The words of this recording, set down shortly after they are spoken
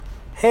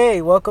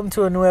Hey, welcome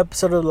to a new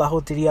episode of La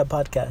Joteria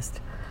Podcast.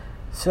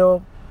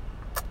 So,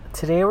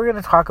 today we're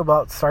going to talk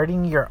about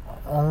starting your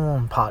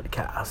own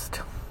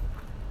podcast.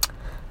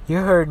 You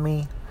heard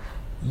me.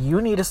 You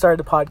need to start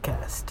a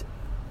podcast.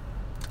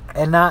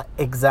 And not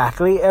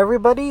exactly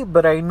everybody,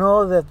 but I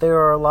know that there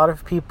are a lot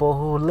of people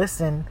who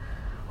listen,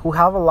 who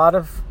have a lot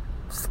of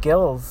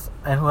skills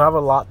and who have a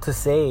lot to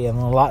say and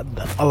a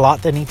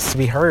lot that needs to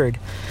be heard.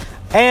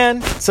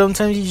 And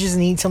sometimes you just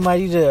need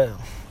somebody to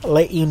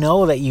let you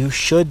know that you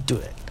should do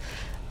it.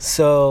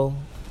 So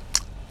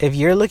if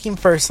you're looking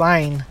for a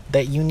sign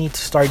that you need to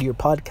start your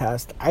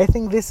podcast, I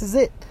think this is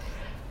it.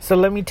 So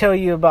let me tell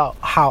you about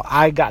how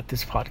I got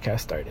this podcast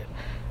started.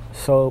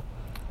 So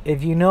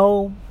if you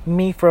know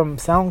me from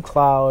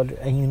SoundCloud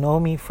and you know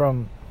me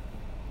from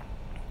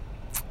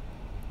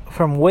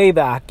way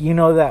back, you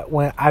know that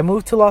when I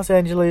moved to Los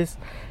Angeles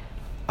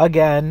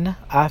again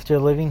after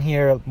living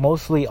here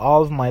mostly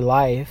all of my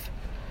life,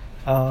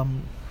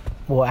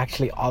 well,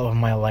 actually all of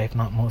my life,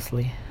 not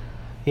mostly.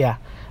 Yeah,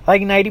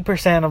 like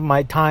 90% of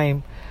my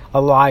time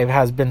alive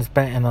has been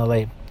spent in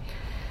LA.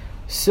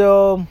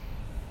 So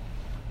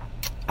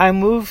I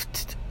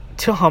moved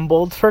to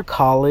Humboldt for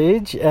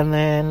college, and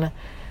then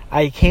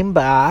I came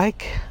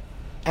back.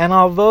 And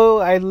although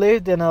I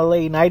lived in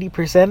LA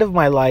 90% of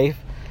my life,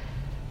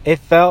 it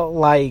felt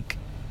like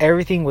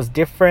everything was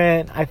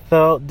different. I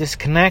felt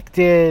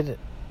disconnected,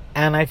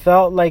 and I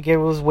felt like it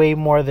was way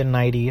more than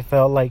 90. It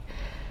felt like,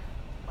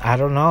 I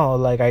don't know,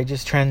 like I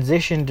just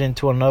transitioned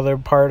into another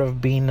part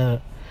of being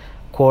a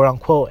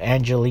quote-unquote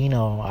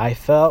Angelino. I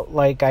felt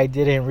like I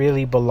didn't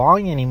really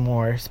belong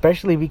anymore,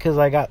 especially because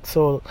I got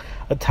so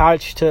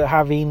attached to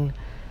having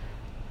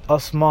a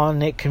small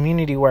knit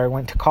community where I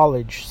went to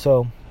college.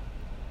 So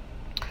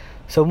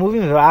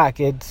moving back,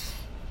 it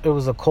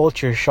was a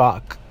culture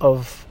shock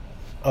of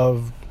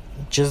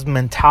just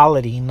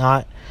mentality,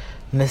 not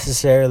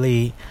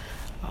necessarily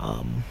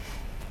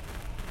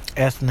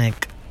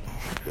ethnic.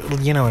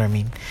 You know what I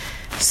mean?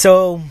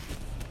 So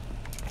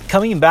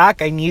coming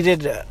back, I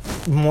needed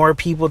more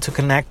people to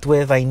connect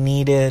with. I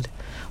needed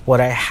what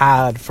I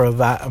had for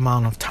that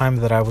amount of time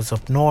that I was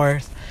up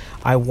north.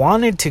 I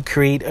wanted to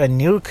create a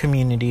new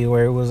community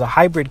where it was a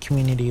hybrid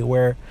community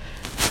where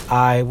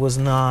I was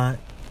not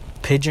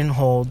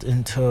pigeonholed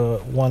into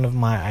one of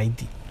my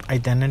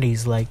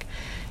identities. Like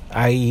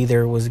I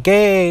either was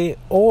gay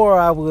or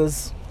I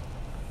was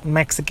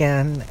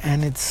Mexican,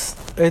 and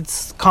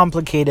it's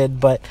complicated,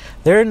 but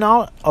there are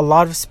not a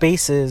lot of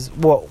spaces.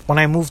 Well, when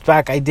I moved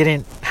back, I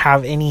didn't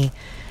have any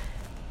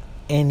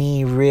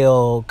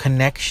real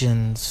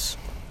connections.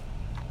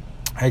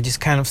 I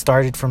just kind of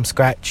started from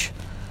scratch.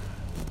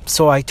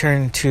 So I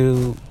turned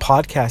to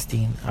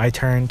podcasting. I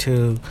turned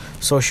to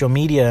social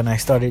media, and I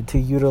started to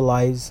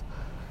utilize,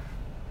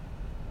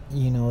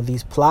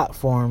 these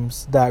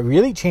platforms that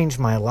really changed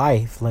my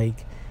life.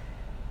 Like,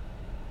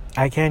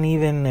 I can't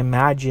even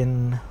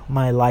imagine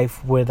my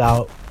life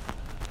without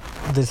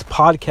this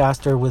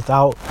podcast or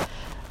without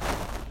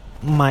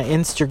my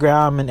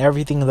Instagram and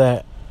everything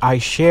that I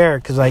share,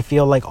 because I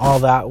feel like all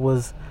that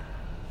was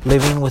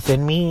living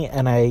within me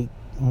and I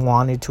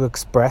wanted to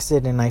express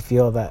it, and I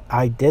feel that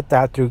I did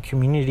that through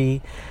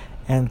community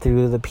and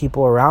through the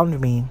people around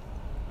me.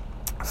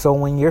 So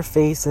when you're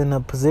faced in a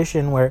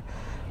position where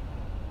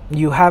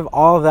you have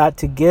all that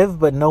to give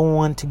but no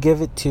one to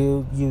give it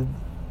to,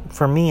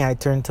 for me, I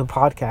turned to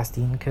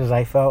podcasting because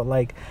I felt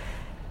like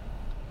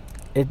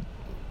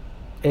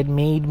it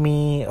made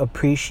me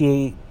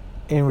appreciate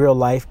in real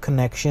life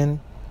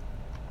connection,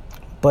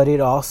 but it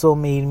also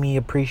made me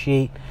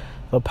appreciate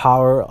the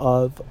power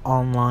of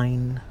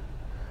online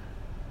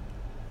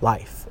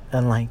life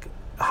and like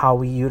how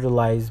we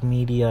utilize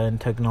media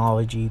and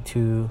technology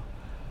to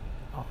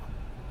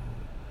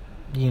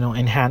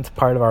enhance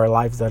part of our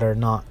lives that are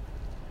not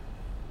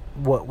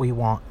what we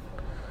want.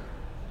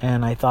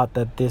 And I thought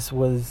that this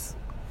was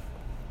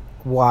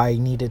why I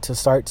needed to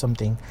start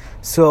something.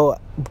 So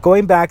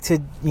going back to,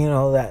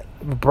 that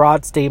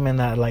broad statement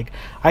that like,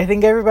 I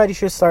think everybody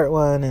should start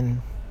one.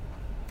 And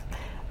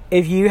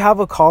if you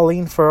have a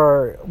calling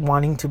for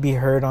wanting to be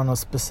heard on a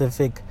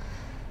specific,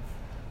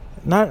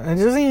 it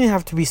doesn't even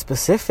have to be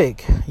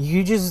specific.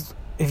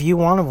 If you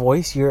want to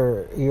voice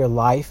your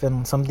life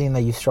and something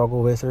that you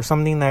struggle with, or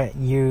something that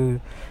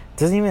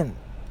doesn't even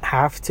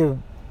have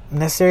to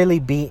necessarily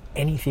be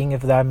anything,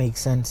 if that makes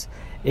sense.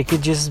 It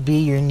could just be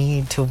your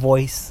need to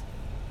voice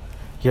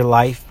your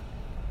life,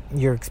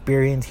 your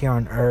experience here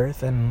on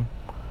earth, and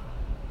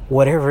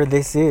whatever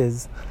this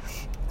is.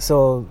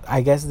 So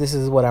I guess this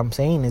is what I'm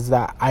saying, is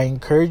that I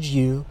encourage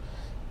you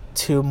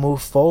to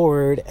move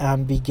forward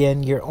and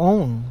begin your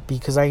own,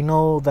 because I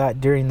know that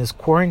during this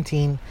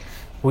quarantine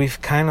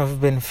we've kind of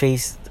been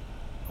faced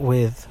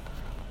with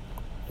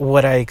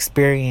what I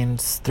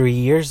experienced 3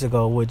 years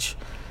ago, which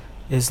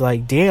is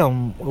like,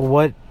 damn,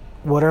 what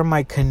are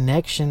my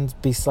connections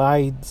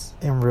besides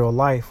in real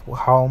life?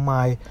 How am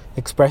I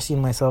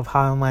expressing myself?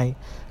 How am I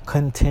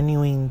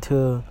continuing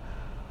to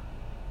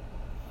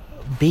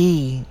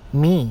be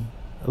me?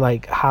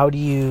 Like, how do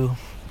you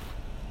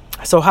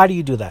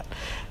do that?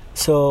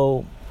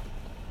 So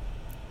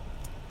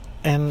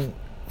And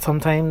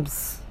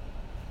sometimes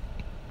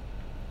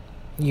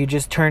you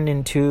just turned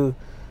into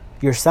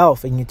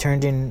yourself, and you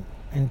turned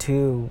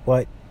into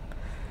what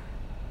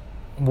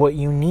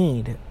you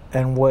need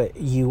and what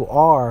you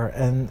are.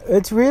 And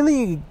it's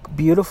really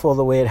beautiful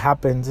the way it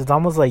happens. It's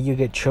almost like you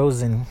get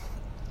chosen.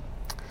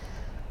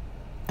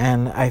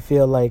 And I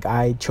feel like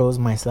I chose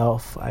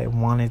myself. I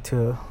wanted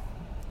to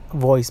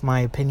voice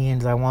my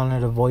opinions. I wanted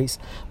to voice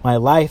my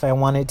life. I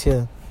wanted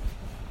to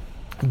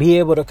be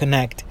able to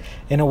connect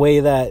in a way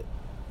that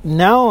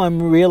now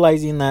I'm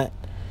realizing that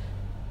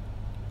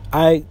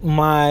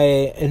my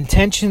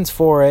intentions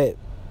for it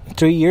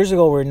 3 years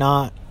ago were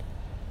not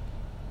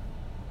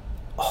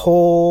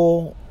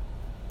wholly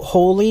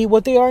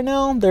what they are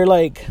now. They're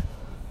like,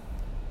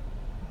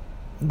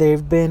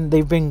 they've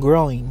been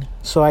growing.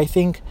 So I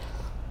think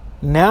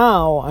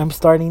now I'm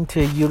starting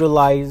to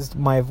utilize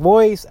my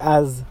voice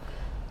as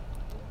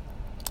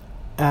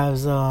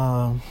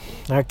a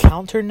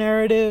counter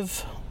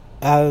narrative,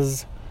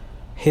 as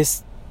I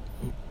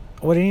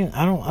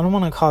don't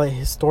want to call it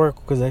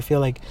historical, because I feel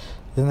like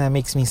then that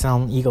makes me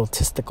sound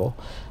egotistical,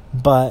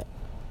 but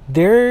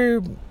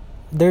they're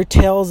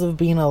tales of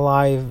being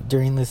alive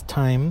during this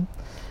time.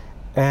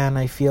 And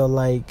I feel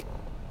like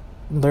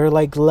they're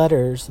like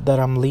letters that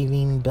I'm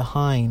leaving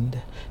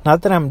behind.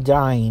 Not that I'm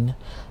dying,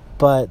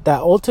 but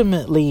that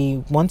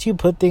ultimately, once you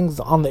put things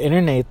on the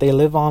internet, they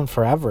live on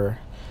forever.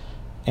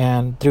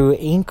 And through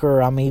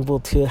Anchor, I'm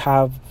able to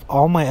have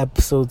all my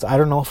episodes. I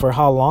don't know for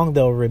how long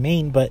they'll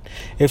remain, but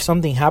if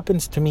something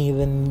happens to me,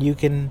 then you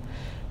can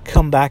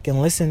come back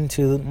and listen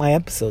to my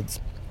episodes.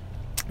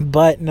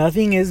 But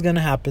nothing is going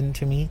to happen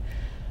to me.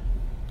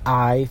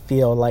 I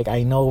feel like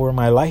I know where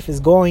my life is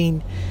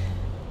going,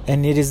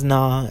 and it is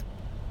not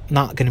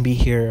going to be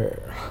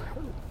here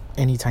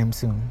anytime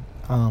soon.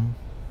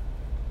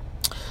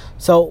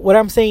 So what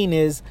I'm saying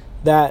is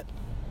that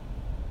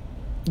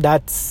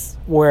that's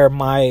where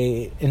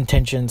my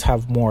intentions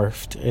have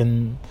morphed,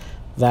 in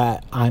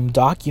that I'm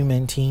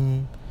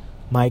documenting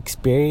my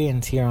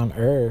experience here on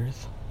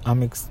Earth.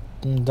 I'm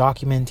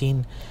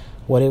documenting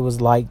what it was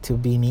like to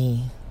be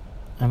me.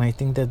 And I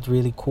think that's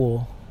really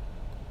cool,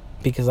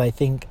 because I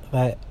think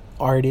that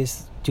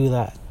artists do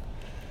that.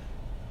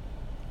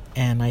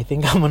 And I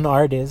think I'm an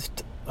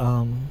artist.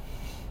 And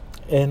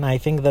I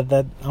think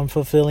that I'm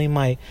fulfilling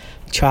my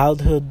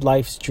childhood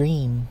life's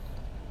dream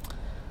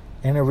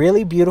in a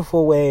really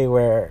beautiful way,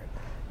 where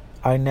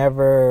I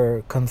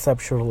never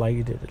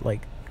conceptualized it.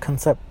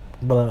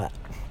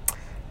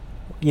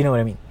 You know what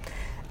I mean?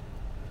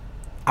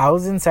 I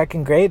was in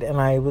 2nd grade, and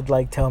I would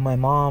tell my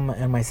mom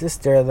and my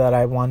sister that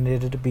I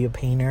wanted to be a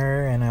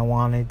painter and I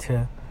wanted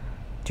to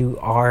do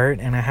art.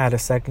 And I had a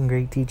 2nd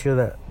grade teacher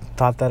that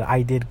thought that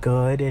I did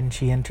good, and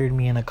she entered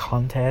me in a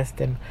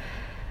contest, and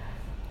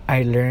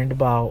I learned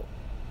about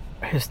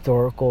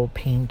historical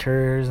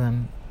painters,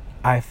 and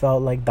I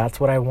felt like that's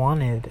what I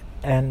wanted.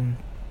 And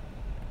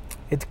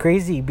it's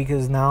crazy,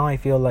 because now I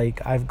feel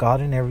like I've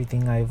gotten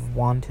everything I've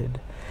wanted.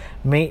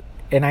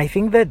 And I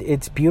think that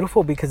it's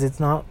beautiful, because it's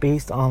not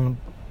based on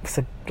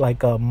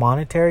like a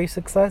monetary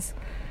success,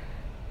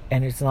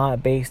 and it's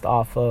not based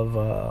off of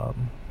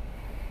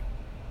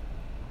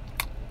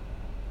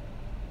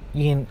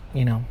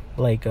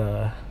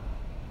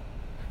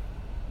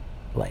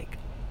like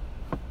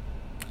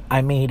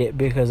I made it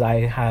because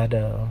I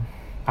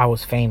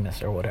was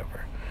famous or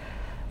whatever.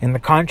 In the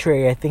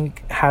contrary, I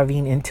think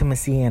having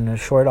intimacy in a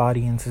short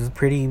audience is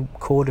pretty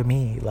cool to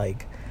me.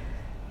 Like,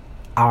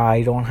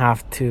 I don't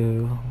have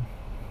to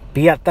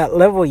be at that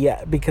level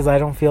yet, because I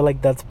don't feel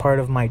like that's part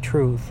of my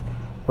truth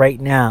right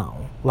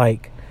now.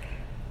 Like,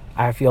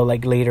 I feel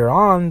like later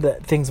on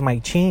that things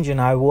might change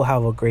and I will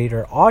have a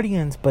greater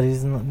audience, but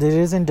it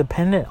isn't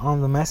dependent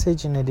on the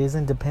message, and it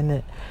isn't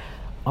dependent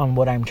on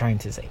what I'm trying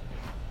to say.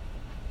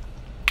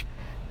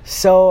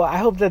 So I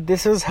hope that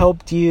this has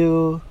helped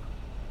you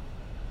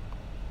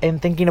in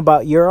thinking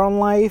about your own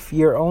life,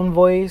 your own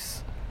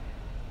voice.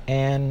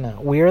 And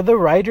we're the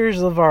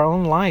writers of our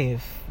own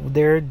life.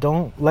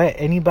 Don't let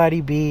anybody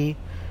be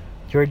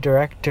your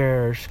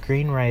director or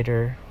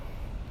screenwriter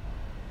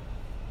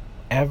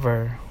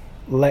ever.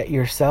 Let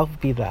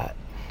yourself be that.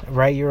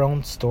 Write your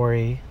own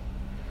story.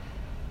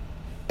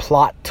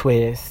 Plot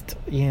twist,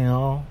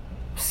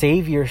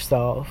 save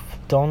yourself.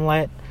 Don't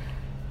let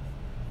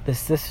the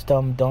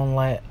system, don't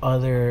let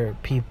other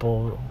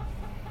people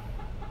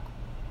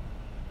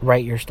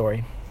write your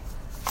story.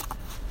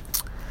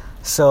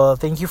 So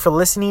thank you for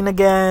listening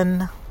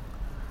again.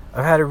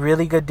 I've had a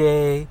really good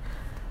day,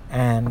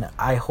 and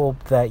I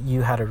hope that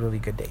you had a really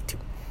good day too.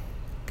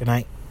 Good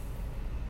night.